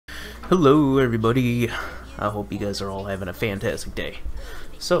Hello everybody, I hope you guys are all having a fantastic day.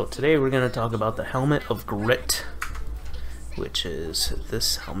 So today we're going to talk about the Helmet of Grit, which is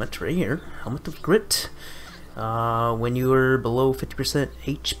this helmet right here, Helmet of Grit. When you are below 50%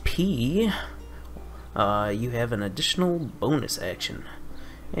 HP, you have an additional bonus action,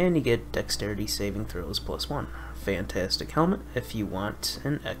 and you get Dexterity Saving Throws +1. Fantastic helmet if you want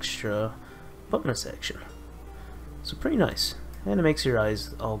an extra bonus action. So pretty nice. And it makes your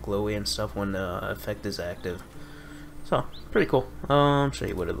eyes all glowy and stuff when the effect is active. So, pretty cool. I'll show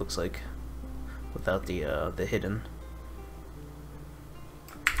you what it looks like without the hidden.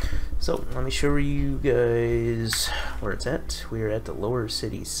 So, let me show you guys where it's at. We are at the Lower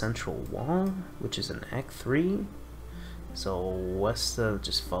City Central Wall, which is in Act 3. So, west of,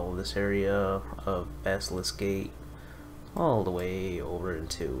 just follow this area of Basilisk Gate all the way over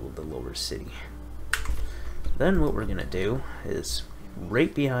into the Lower City. Then what we're gonna do is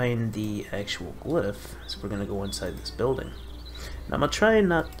right behind the actual glyph, so we're gonna go inside this building. And I'm gonna try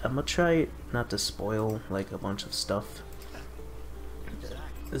not to spoil like a bunch of stuff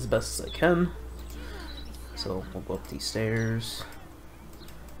as best as I can. So we'll go up these stairs.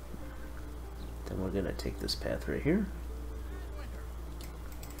 Then we're gonna take this path right here.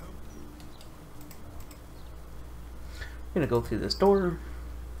 We're gonna go through this door.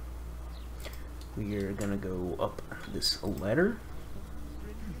 We are gonna go up this ladder.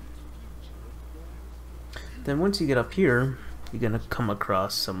 Then once you get up here, you're gonna come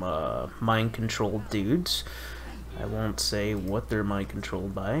across some mind-controlled dudes. I won't say what they're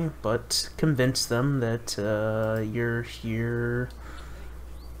mind-controlled by, but convince them that you're here.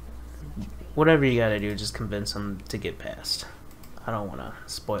 Whatever you gotta do, just convince them to get past. I don't want to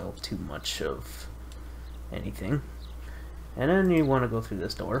spoil too much of anything. And then you want to go through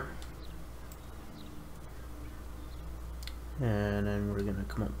this door. And then we're gonna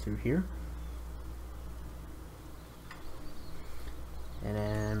come up through here. And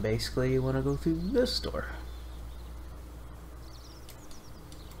then basically you want to go through this door.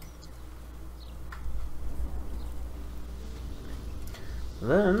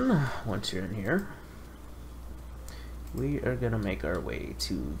 Then, once you're in here, we are gonna make our way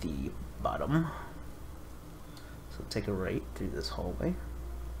to the bottom. So take a right through this hallway.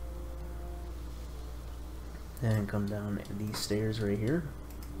 And come down these stairs right here.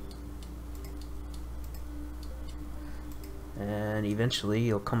 And eventually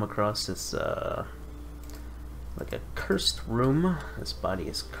you'll come across this like a cursed room. This body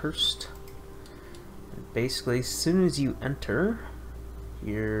is cursed. And basically, as soon as you enter,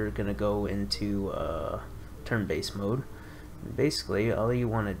 you're gonna go into turn-based mode. And basically, all you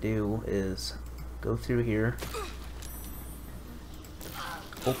want to do is go through here,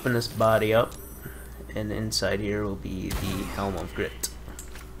 open this body up, and inside here will be the Helm of Grit.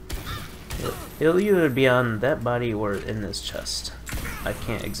 It'll either be on that body or in this chest. I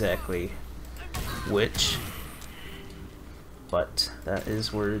can't exactly which, but that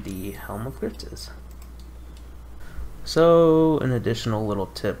is where the Helm of Grit is. So an additional little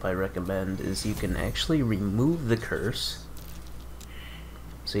tip I recommend is you can actually remove the curse,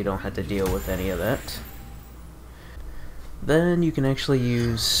 so you don't have to deal with any of that. Then you can actually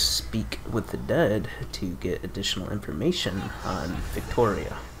use Speak with the Dead to get additional information on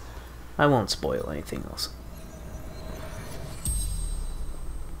Victoria. I won't spoil anything else.